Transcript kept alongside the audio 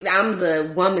I'm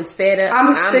the woman's fed up.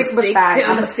 I'm gonna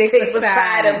stick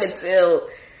beside him until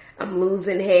I'm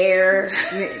losing hair,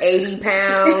 80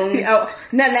 pounds.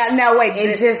 Now wait.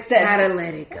 And just gotta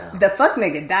let it go. The fuck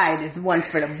nigga died is one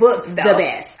for the books, though. The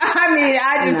best. I mean,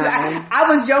 I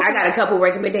was joking. I got a couple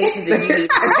recommendations if you need.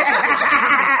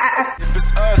 If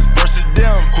it's us versus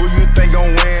them, who you think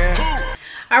gon' win?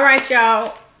 All right,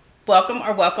 y'all.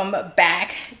 Welcome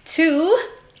back to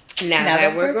Now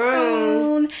That We're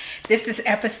Grown. This is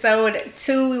episode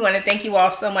 2. We want to thank you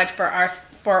all so much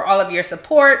for all of your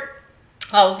support,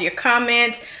 all of your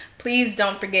comments. Please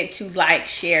don't forget to like,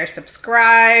 share,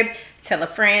 subscribe, tell a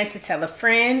friend to tell a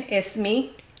friend. It's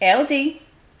me, LD.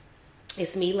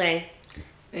 It's me, Lay.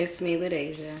 It's me,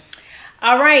 LaDasia.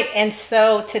 All right, and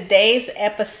so today's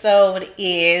episode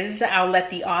is, I'll let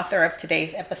the author of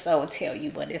today's episode tell you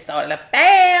what it's all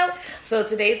about. So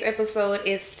today's episode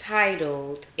is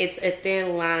titled, It's a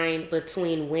Thin Line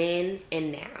Between When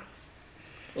and Now.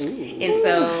 Ooh. And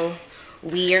so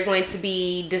we are going to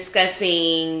be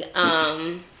discussing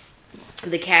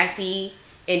the Cassie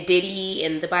and Diddy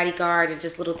and The Bodyguard and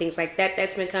just little things like that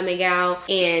that's been coming out,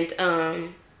 and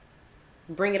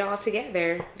bring it all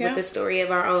together with the story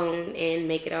of our own and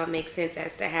make it all make sense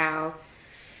as to how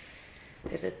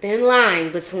there's a thin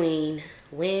line between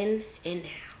when and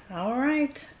now. All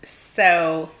right.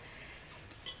 So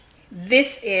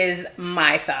this is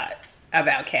my thought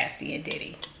about Cassie and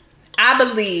Diddy. I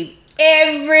believe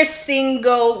every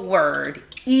single word,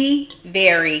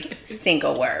 very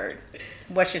single word.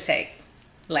 What's your take,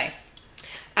 Lay?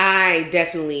 I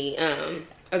definitely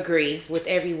agree with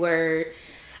every word.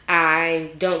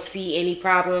 I don't see any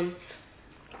problem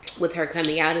with her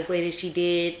coming out as late as she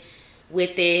did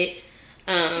with it.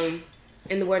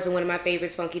 In the words of one of my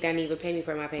favorites, Funky didn't even pay me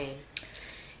for my pain.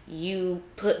 You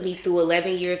put me through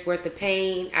 11 years worth of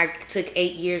pain. I took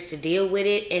 8 years to deal with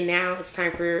it, and now it's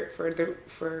time for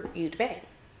you to pay.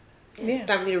 It's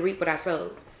time for me to reap what I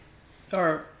sowed.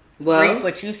 Or reap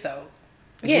what you sowed.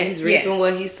 Yeah, he's reaping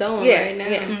what he's sowing right now.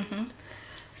 Yeah. Mm-hmm.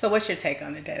 So what's your take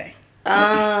on it, Dede?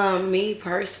 Me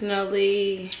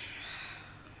personally,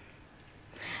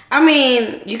 I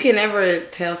mean, you can never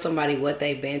tell somebody what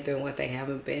they've been through and what they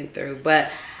haven't been through, but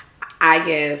I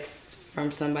guess from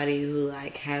somebody who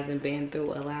like hasn't been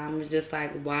through a lot, I'm just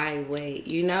like, why wait?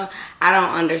 You know, I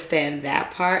don't understand that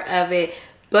part of it,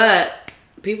 but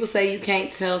people say you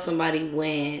can't tell somebody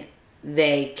when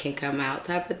they can come out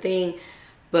type of thing,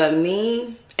 but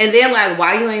me. And then, like,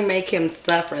 why you ain't make him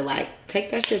suffer? Like,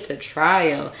 take that shit to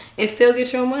trial and still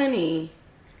get your money.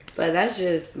 But that's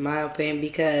just my opinion,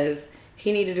 because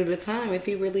he needed to do the time if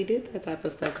he really did that type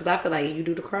of stuff. Because I feel like you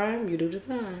do the crime, you do the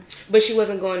time. But she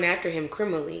wasn't going after him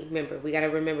criminally. Remember, we got to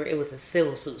remember it was a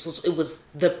civil suit. So it was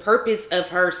the purpose of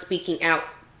her speaking out,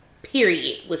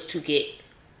 period, was to get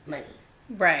money.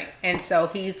 Right. And so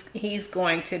he's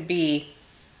going to be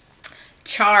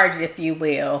charged, if you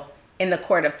will, in the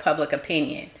court of public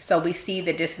opinion. So we see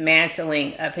the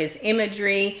dismantling of his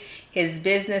imagery, his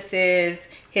businesses,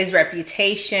 his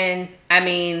reputation. I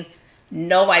mean,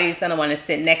 nobody's going to want to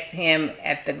sit next to him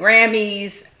at the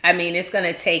Grammys. I mean, it's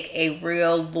going to take a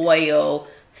real loyal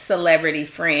celebrity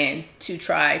friend to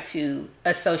try to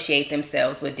associate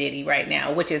themselves with Diddy right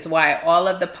now, which is why all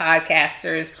of the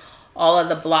podcasters, all of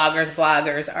the bloggers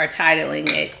are titling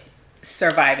it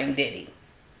Surviving Diddy.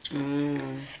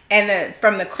 And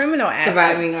from the criminal aspect,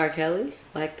 Surviving R. Kelly,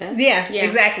 like that? Yeah,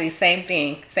 exactly. Same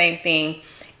thing.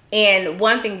 And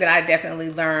one thing that I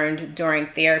definitely learned during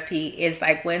therapy is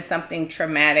like when something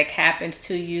traumatic happens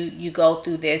to you, you go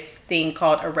through this thing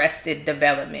called arrested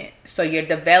development. So your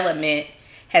development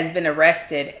has been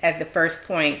arrested at the first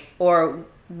point, or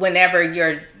whenever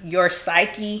your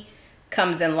psyche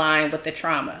comes in line with the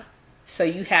trauma. So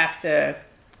you have to,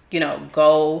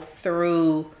 go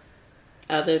through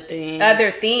other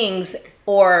things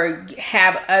or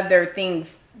have other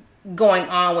things going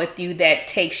on with you that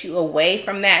takes you away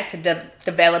from that to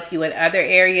develop you in other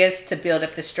areas to build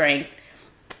up the strength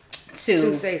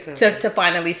to say something, to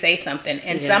finally say something.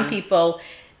 And some people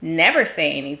never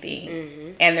say anything.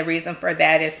 Mm-hmm. And the reason for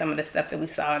that is some of the stuff that we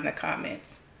saw in the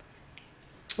comments.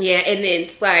 Yeah, and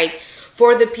it's like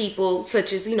for the people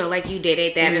such as, like you did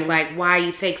it, that is like why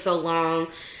you take so long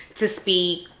to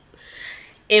speak.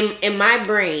 In my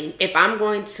brain, if I'm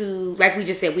going to, like we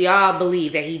just said, we all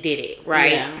believe that he did it,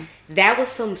 right? Yeah. That was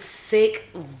some sick,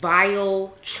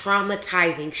 vile,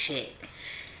 traumatizing shit.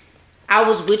 I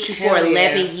was with you for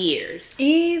 11 years.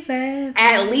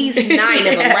 At least 9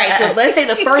 of them, right? So let's say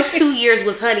the first 2 years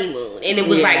was honeymoon, and it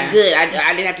was like good.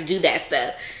 I didn't have to do that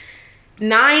stuff.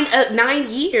 9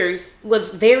 years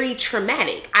was very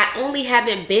traumatic. I only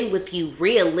haven't been with you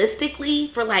realistically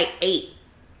for like 8.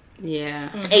 Yeah.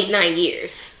 8-9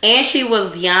 years. And she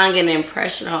was young and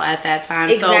impressionable at that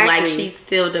time. So, like, she's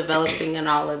still developing and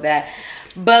all of that.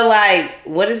 But, like,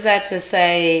 what is that to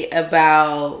say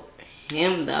about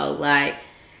him, though? Like,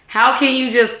 how can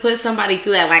you just put somebody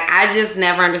through that? Like, I just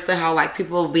never understood how, like,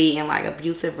 people be in, like,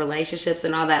 abusive relationships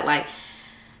and all that. Like,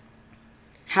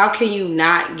 how can you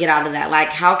not get out of that? Like,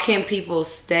 how can people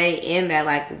stay in that,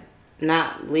 like,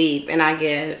 not leave? And I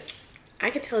guess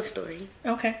I could tell a story.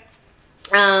 Okay.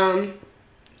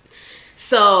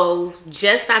 So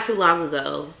just not too long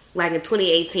ago, like in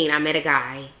 2018, I met a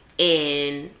guy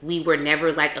and we were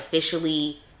never like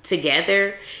officially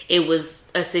together. It was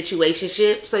a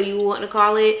situationship, so you want to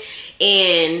call it.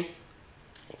 And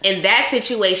in that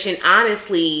situation,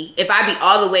 honestly, if I be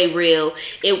all the way real,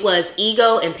 it was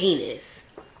ego and penis.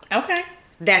 Okay.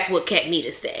 That's what kept me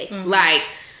to stay. Like,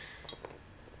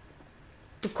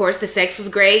 of course, the sex was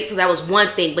great, so that was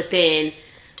one thing. But then,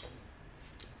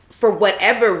 for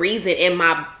whatever reason, in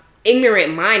my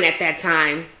ignorant mind at that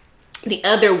time, the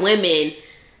other women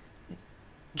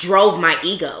drove my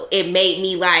ego. It made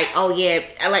me like, oh yeah,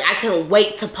 like I couldn't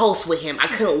wait to post with him. I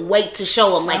couldn't wait to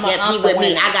show him, like, yeah, he with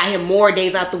me. I got him more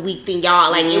days out the week than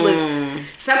y'all. Like, it was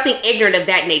something ignorant of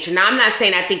that nature. Now, I'm not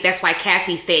saying I think that's why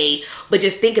Cassie stayed, but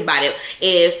just think about it.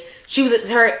 If she was,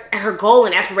 her goal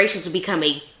and aspirations to become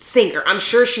a singer, I'm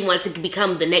sure she wanted to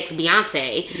become the next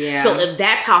Beyonce. Yeah. So if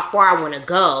that's how far I want to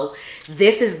go,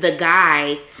 this is the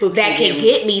guy that can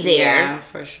get me there. Yeah,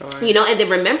 for sure. You know, and then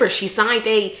remember, she signed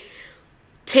a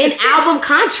 10 album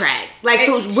contract. Like,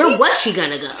 so where was she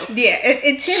gonna go? Yeah,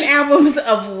 and 10 albums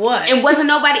of what?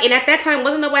 And at that time,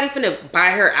 wasn't nobody finna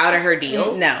buy her out of her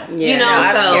deal? No. Yeah, you know,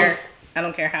 no, I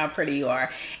don't care how pretty you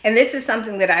are. And this is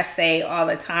something that I say all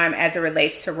the time as it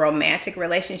relates to romantic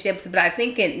relationships. But I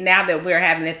think now that we're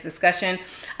having this discussion,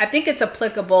 I think it's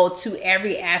applicable to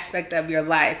every aspect of your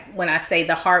life. When I say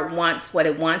the heart wants what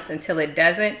it wants until it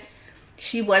doesn't,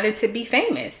 she wanted to be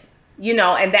famous. You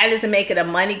know, and that doesn't make it a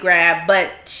money grab,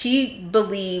 but she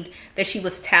believed that she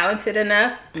was talented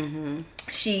enough. Mm-hmm.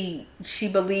 She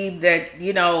believed that,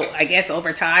 you know, I guess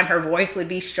over time her voice would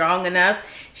be strong enough.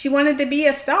 She wanted to be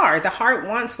a star. The heart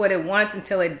wants what it wants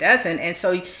until it doesn't. And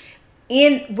so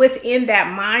within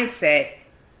that mindset,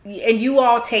 and you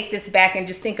all take this back and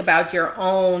just think about your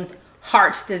own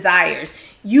heart's desires.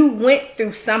 You went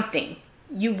through something.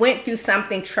 You went through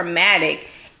something traumatic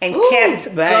and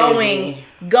kept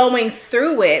going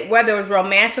through it, whether it was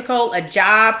romantical, a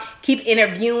job, keep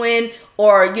interviewing,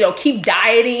 or, you know, keep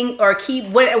dieting, or keep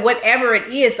whatever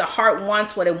it is. The heart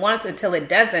wants what it wants until it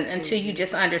doesn't, until you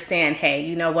just understand, hey,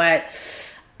 you know what?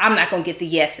 I'm not going to get the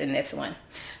yes in this one.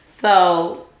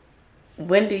 So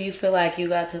when do you feel like you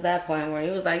got to that point where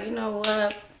it was like, you know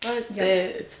what? Fuck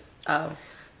this.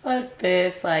 Fuck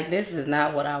this. Like, this is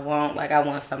not what I want. Like, I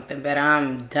want something better.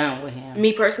 I'm done with him.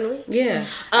 Me personally? Yeah.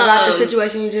 About the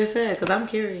situation you just said, because I'm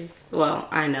curious. Well,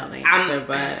 I know the answer,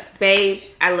 but... Babe,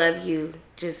 I love you.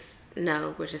 Just,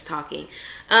 no, we're just talking.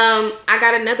 I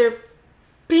got another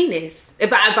penis.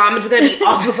 If I'm just going to be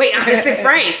all the way honest and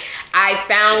frank, I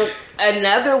found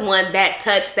another one that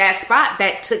touched that spot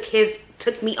that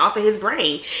took me off of his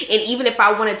brain. And even if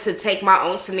I wanted to take my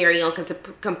own scenario and to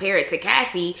compare it to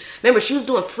Cassie, remember, she was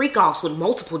doing freak offs with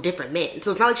multiple different men. So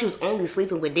it's not like she was only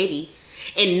sleeping with Diddy.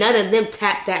 And none of them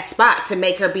tapped that spot to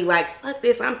make her be like, fuck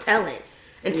this, I'm telling.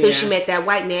 Until she met that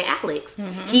white man, Alex.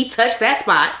 Mm-hmm. He touched that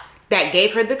spot that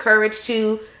gave her the courage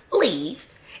to leave,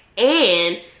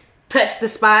 and touched the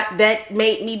spot that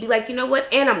made me be like, you know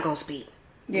what? And I'm going to speak.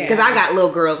 Yeah. Because I got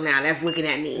little girls now that's looking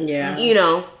at me. Yeah. You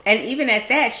know. And even at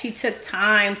that, she took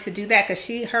time to do that, because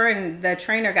her and the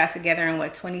trainer got together in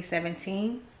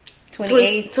 2017?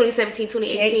 2017,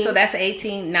 2018. So that's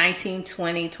 18, 19,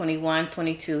 20, 21,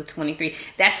 22, 23.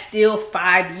 That's still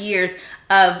 5 years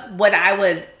of what I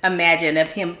would imagine of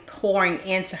him pouring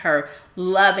into her,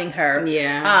 loving her,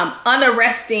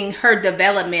 unarresting her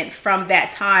development from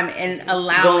that time, and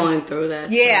going through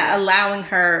that. Yeah, allowing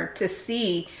her to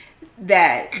see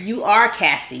that you are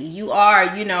Cassie. You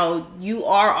are, you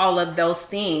are all of those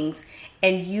things,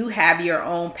 and you have your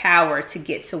own power to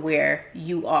get to where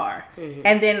you are. Mm-hmm.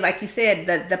 And then, like you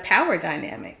said, the power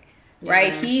dynamic,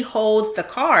 right? He holds the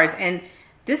cards, and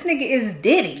this nigga is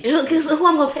Diddy. Who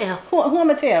I'm gonna tell? Who I'm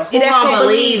gonna tell? Who gonna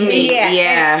believe me?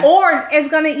 Yeah. Or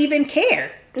is gonna even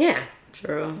care. Yeah.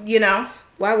 True.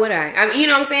 Why would I? I mean, you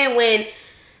know what I'm saying? When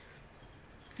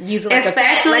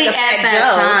especially at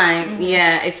that time. Mm-hmm.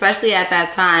 Yeah, especially at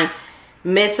that time,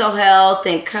 mental health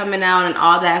and coming out and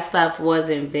all that stuff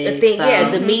wasn't big.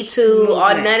 The Me Too,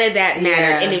 none of that mattered.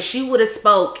 Yeah. And if she would have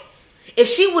spoke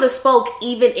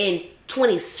even in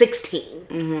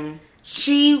 2016,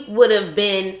 she would have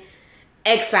been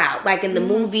exiled, like in the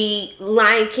movie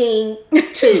Lion King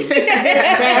 2.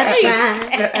 Deception,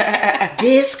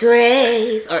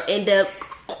 disgrace, or end up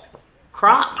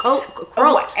croaked.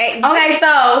 Okay,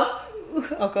 so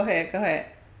go ahead.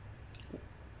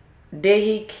 Did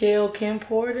he kill Kim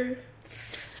Porter?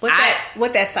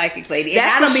 What that psychic lady? And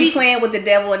I don't be playing with the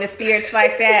devil and the spirits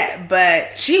like that,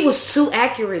 but she was too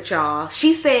accurate, y'all.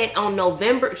 She said on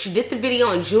November, she did the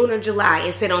video in June or July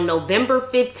and said on November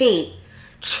 15th,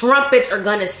 trumpets are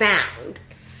gonna sound.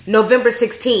 November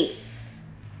 16th,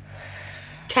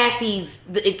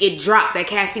 it dropped that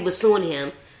Cassie was suing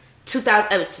him. The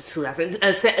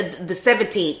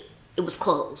 17th, it was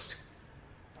closed.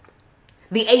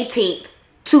 The 18th,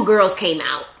 2 girls came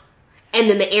out. And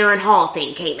then the Aaron Hall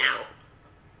thing came out.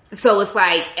 So it's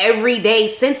like every day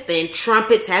since then,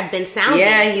 trumpets have been sounding.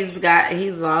 Yeah,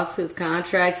 he's lost his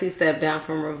contracts. He stepped down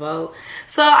from Revolt.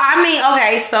 So, I mean,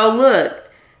 okay, so look.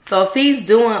 So if he's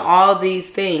doing all these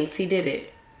things, he did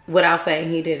it. Without saying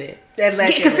he did it.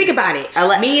 Allegedly. Because think about it.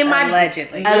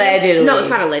 Allegedly. No, it's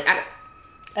not alleged.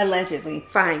 Allegedly.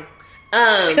 Fine.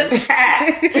 Because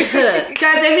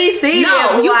if he sees you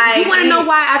want to know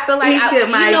why I feel like you want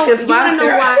to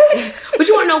know why. But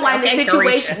you want to know why in this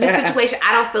situation,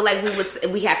 I don't feel like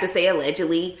we have to say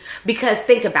allegedly, because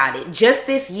think about it. Just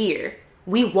this year,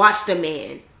 we watched a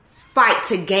man fight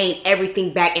to gain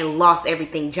everything back and lost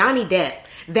everything. Johnny Depp.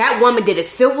 That woman did a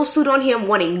civil suit on him,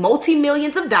 wanting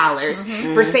multi-millions of dollars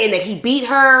for saying that he beat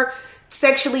her,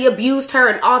 sexually abused her,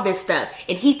 and all this stuff.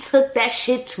 And he took that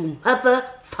shit to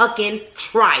motherfucking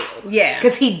trial. Yeah.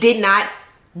 Because he did not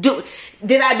do...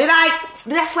 Did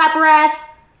I slap her ass?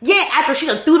 Yeah, after she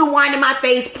done threw the wine in my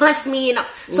face, punched me, and...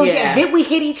 So yes, did we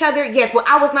hit each other? Yes, well,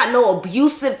 I was not no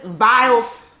abusive, vile,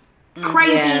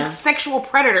 crazy sexual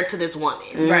predator to this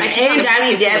woman. Right. Like, and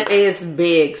Johnny Depp is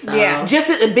big, so. Yeah. Just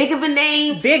as big of a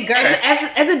name. Bigger.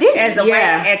 As a dick. As a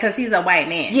white, because he's a white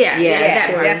man. Yeah,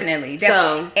 definitely.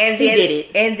 So, and he did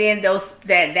it. And then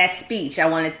that speech, I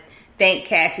want to thank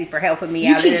Cassie for helping me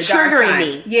out in the dark triggering time.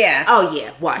 me. Yeah. Oh,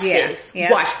 yeah. Watch this.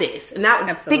 Yeah. Watch this. Now,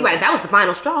 think about it. That was the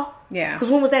final straw. Yeah. Because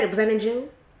when was that? Was that in June?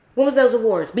 When was those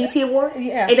awards? BT Awards?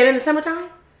 Yeah. Ain't that in the summertime?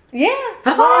 Yeah.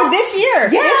 This year.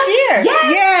 Yeah. This year.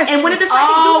 Yes. And when did the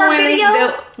psychic do her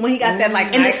video? When he got that,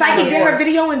 like, and the psychic did her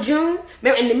video in June.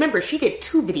 And remember, she did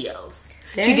 2 videos.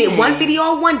 Damn. She did one video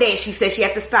on one day and she said she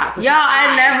had to stop. Y'all,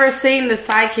 I never seen the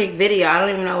Psychic video. I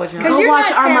don't even know what you're Because you're watch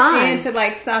not tapped into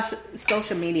like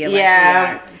social media. Like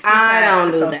I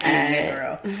don't do social that. Media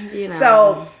girl. You know.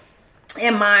 So,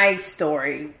 in my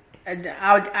story,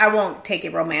 I won't take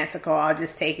it romantical. I'll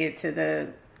just take it to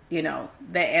the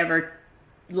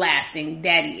everlasting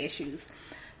daddy issues.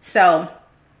 So,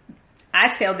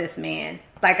 I tell this man,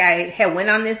 like, I had went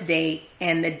on this date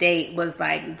and the date was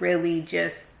like really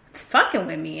just fucking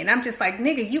with me, and I'm just like,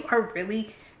 nigga, you are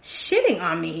really shitting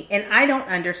on me, and I don't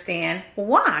understand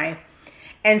why.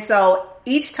 And so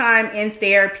each time in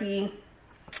therapy,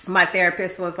 my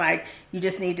therapist was like, you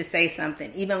just need to say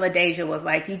something. Even LaDeja was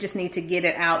like, you just need to get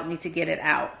it out,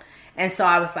 And so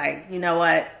I was like, you know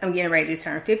what, I'm getting ready to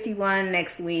turn 51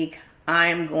 next week.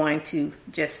 I'm going to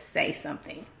just say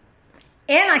something.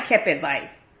 And I kept it light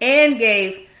and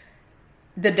gave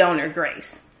the donor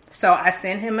grace. So I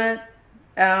sent him a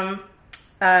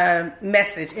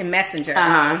message in Messenger,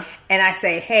 and I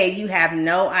say, hey, you have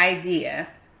no idea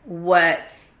what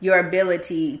your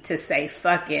ability to say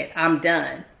fuck it, I'm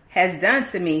done, has done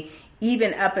to me,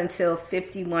 even up until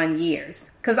 51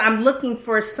 years. Because I'm looking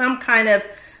for some kind of,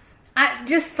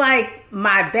 just like,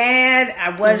 my bad,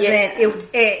 I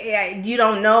wasn't, you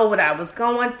don't know what I was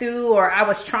going through, or I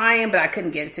was trying, but I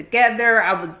couldn't get it together.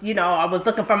 I was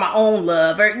looking for my own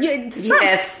love, or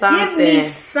something. Give me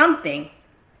something.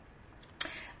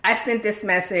 I sent this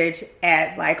message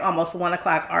at like almost 1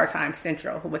 o'clock our time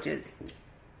Central, which is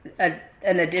an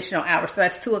additional hour. So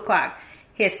that's 2 o'clock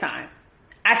his time.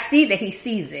 I see that he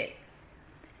sees it.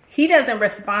 He doesn't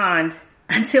respond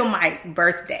until my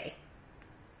birthday.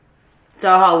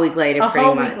 So a whole week later,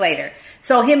 week later.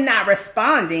 So him not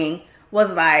responding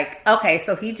was like, okay,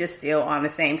 so he just still on the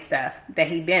same stuff that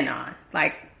he been on.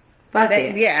 Like, fuck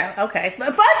it. Yeah, okay.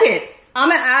 But fuck it.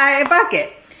 Fuck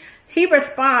it. He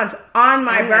responds on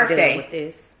my birthday with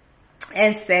this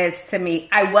and says to me,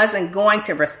 I wasn't going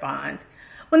to respond.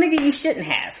 Well, nigga, you shouldn't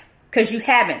have, because you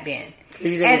haven't been.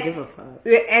 You didn't give a fuck.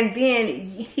 And then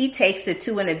he takes it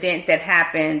to an event that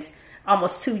happened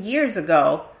almost 2 years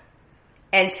ago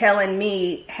and telling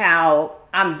me how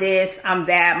I'm this, I'm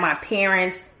that, my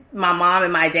parents, my mom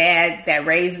and my dad that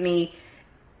raised me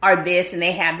are this, and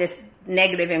they have this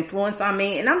negative influence on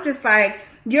me. And I'm just like,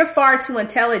 you're far too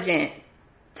intelligent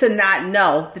to not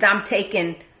know that I'm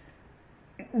taking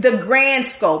the grand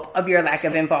scope of your lack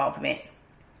of involvement.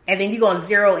 And then you're going to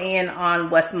zero in on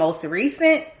what's most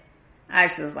recent. I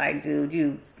just was like,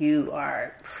 dude, you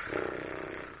are,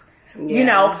 you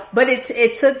know, but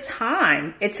it took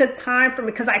time. It took time for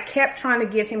me because I kept trying to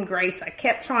give him grace. I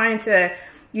kept trying to,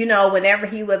 you know, whenever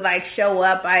he would like show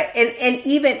up, and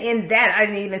even in that, I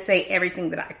didn't even say everything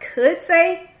that I could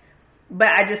say. But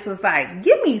I just was like,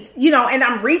 give me, you know, and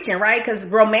I'm reaching, right? Because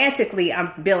romantically,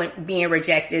 I'm being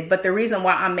rejected. But the reason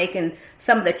why I'm making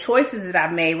some of the choices that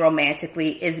I've made romantically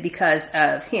is because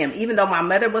of him. Even though my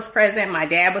mother was present, my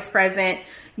dad was present,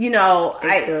 you know,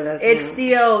 there's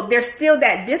still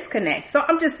that disconnect. So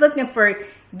I'm just looking for,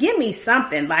 give me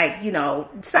something like, you know,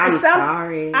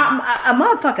 sorry. A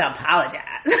motherfucker apologize,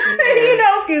 you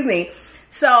know, excuse me.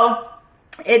 So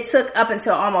it took up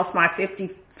until almost my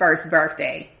 51st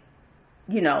birthday,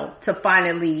 you know, to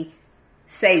finally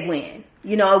say when.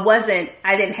 You know,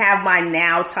 I didn't have my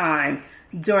now time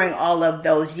during all of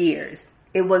those years.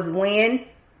 It was when,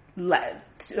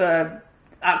 October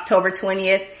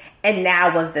 20th, and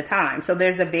now was the time. So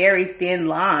there's a very thin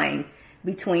line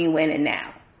between when and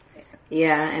now.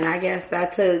 Yeah, and I guess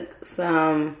that took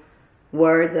some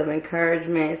words of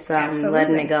encouragement,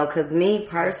 letting it go. Because me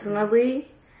personally,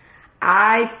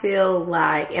 I feel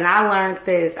like, and I learned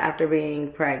this after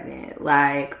being pregnant,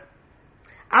 like,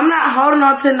 I'm not holding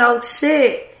on to no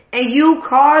shit. And you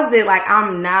caused it. Like,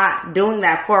 I'm not doing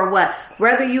that for what?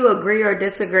 Whether you agree or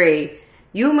disagree,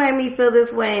 you made me feel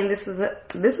this way, and this is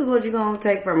what you're going to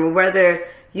take from me. Whether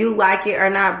you like it or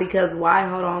not, because why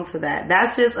hold on to that?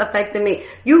 That's just affecting me.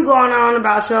 You going on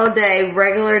about your day,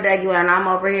 regular, and I'm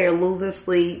over here losing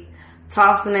sleep,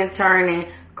 tossing and turning,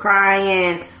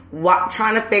 crying,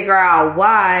 trying to figure out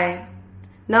why.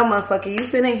 No, motherfucker, you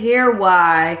finna hear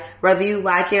why, whether you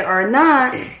like it or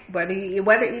not. Whether you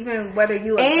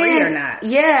agree or not.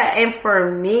 Yeah, and for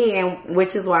me, and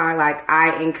which is why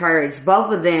I encourage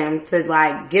both of them to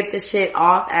like get the shit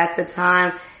off at the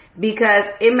time, because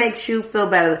it makes you feel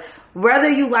better. Whether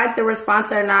you like the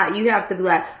response or not, you have to be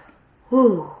like,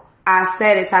 whew, I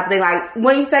said it type of thing. Like,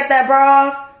 when you take that bra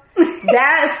off,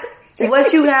 that's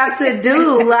what you have to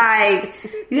do. Like,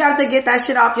 you have to get that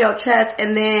shit off your chest,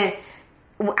 and then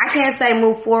I can't say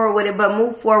move forward with it, but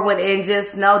move forward and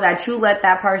just know that you let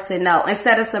that person know.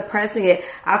 Instead of suppressing it,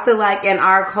 I feel like in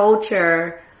our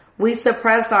culture, we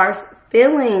suppress our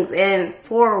feelings, and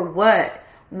for what?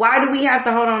 Why do we have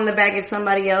to hold on to the back if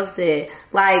somebody else did?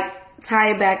 Like,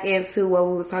 tie it back into what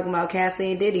we was talking about,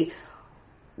 Cassie and Diddy.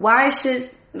 I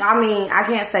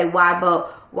can't say why,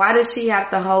 but why does she have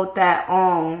to hold that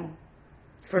on?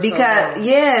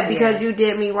 Because you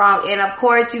did me wrong. And of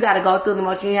course, you got to go through the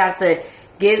motion. You have to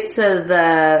get to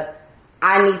the,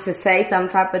 I need to say some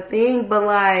type of thing, but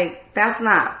like, that's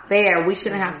not fair. We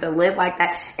shouldn't have to live like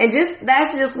that. And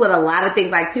that's just with a lot of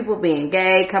things, like people being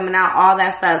gay, coming out, all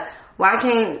that stuff. Why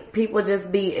can't people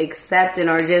just be accepting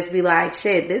or just be like,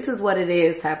 shit, this is what it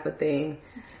is type of thing?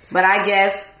 But I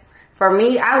guess for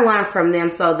me, I learned from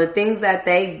them. So the things that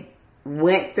they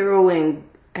went through and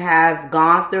have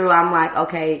gone through, I'm like,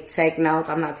 okay, take notes.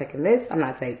 I'm not taking this. I'm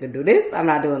not taking do this. I'm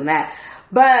not doing that.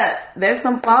 But there's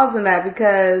some flaws in that,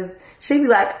 because she'd be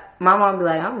like, my mom be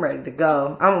like, I'm ready to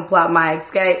go. I'm going to plot my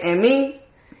escape. And me,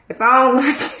 if I don't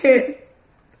like it,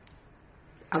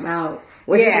 I'm out.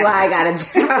 Which is why I got a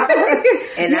job.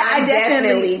 And I'm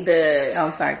definitely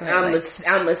I'm sorry. Go ahead.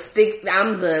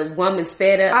 I'm the woman's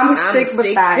fed up. I'm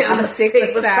a stick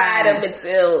beside him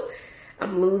until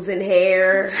I'm losing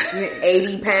hair,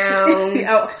 80 pounds.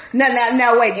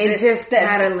 No, wait. And just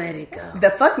gotta let it go.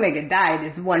 The fuck nigga died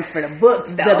is one for the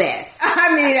books, though. The best.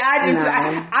 I mean,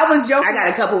 I was joking. I got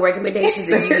a couple recommendations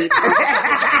if you need.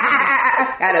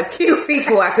 Got a few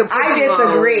people I could put you on. I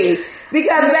disagree.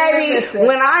 Because, baby,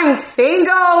 when I'm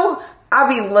single, I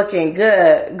be looking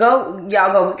good. Y'all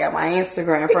go look at my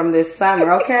Instagram from this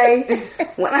summer, okay?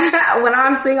 when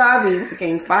I'm single, I be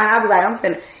looking fine. I be like, I'm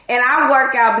finna. And I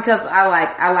work out because I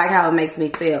like how it makes me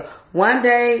feel. One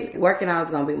day, working out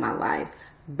is gonna be my life,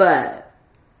 but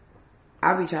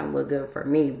I be trying to look good for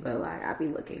me. But like, I be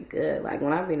looking good. Like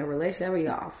when I be in a relationship, I be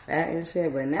all fat and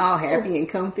shit. But now, all happy and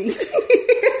comfy,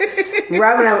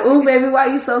 rubbing them. Ooh, baby, why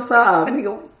you so soft?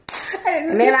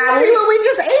 And then I see what we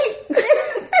just ate.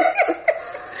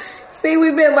 See,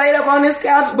 we've been laid up on this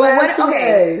couch. But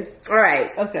all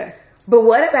right, okay. But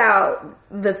what about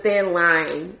the thin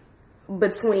line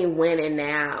between when and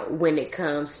now when it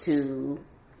comes to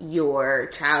your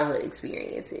childhood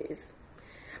experiences?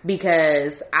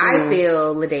 Because I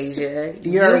feel, LaDeja,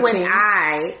 you and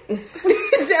I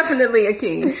definitely a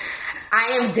king.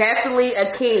 I am definitely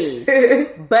a king,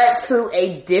 but to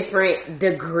a different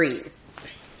degree.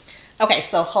 Okay,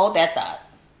 so hold that thought.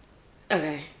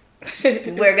 Okay.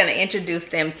 We're going to introduce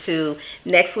them to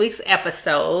next week's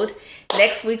episode.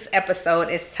 Next week's episode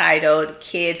is titled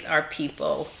Kids Are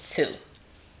People Too.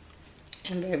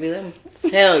 And baby, let me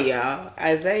tell y'all,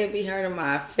 Isaiah be hurting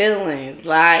my feelings.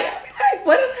 Like, I be like,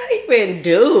 what did I even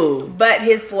do? But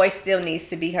his voice still needs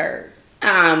to be heard.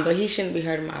 But he shouldn't be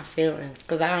hurting my feelings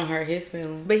because I don't hurt his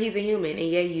feelings. But he's a human, and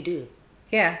yeah, you do.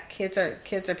 Yeah, kids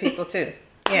are people too.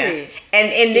 Yeah. Period.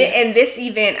 And in this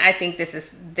event, I think this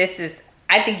is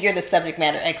I think you're the subject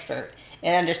matter expert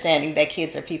in understanding that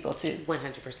kids are people too.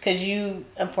 100%. Because you,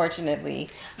 unfortunately,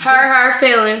 Hurt her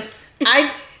feelings.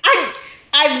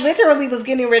 I literally was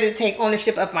getting ready to take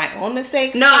ownership of my own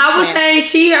mistakes. No, I was saying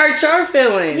she hurt your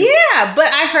feelings. Yeah, but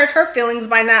I hurt her feelings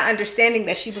by not understanding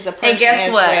that she was a person. And guess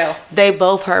as what? well. They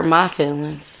both hurt my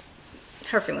feelings.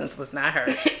 Her feelings was not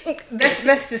hurt.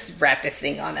 let's just wrap this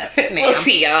thing on up, ma'am. We'll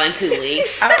see y'all in 2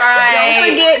 weeks. All right. Don't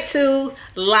forget to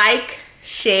like,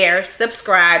 share,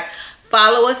 subscribe,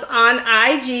 follow us on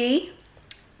IG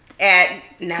at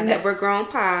Now That We're Grown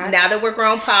Pod. Now That We're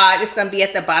Grown Pod. It's going to be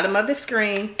at the bottom of the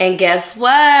screen. And guess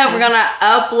what? We're going to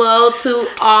upload to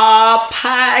all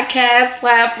podcast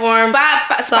platforms.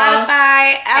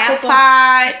 Spotify, Apple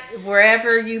Pod.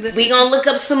 Wherever you listen. We gonna look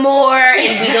up some more,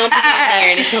 and we gonna be in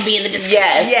there, and it's gonna be in the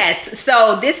description. Yes.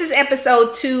 So this is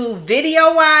episode 2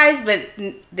 video wise, but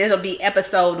this will be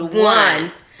episode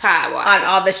 1 Pod on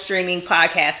all the streaming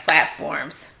podcast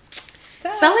platforms.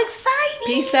 So exciting.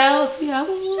 Peace out. See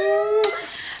y'all.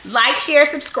 Like, share,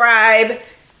 subscribe,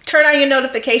 turn on your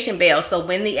notification bell so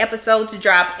when the episodes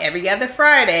drop every other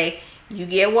Friday, you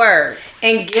get word.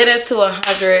 And get us to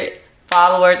 100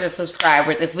 followers and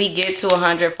subscribers. If we get to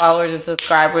 100 followers and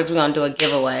subscribers, we're going to do a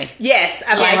giveaway. Yes,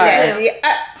 I like her. that.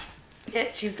 Yeah.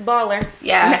 Yeah, she's the baller.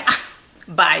 Yeah.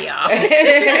 Bye, y'all.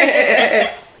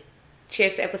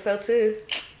 Cheers to episode 2.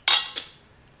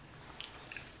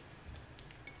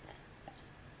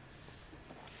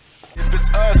 If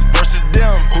it's us versus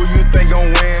them, who you think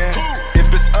gon' win?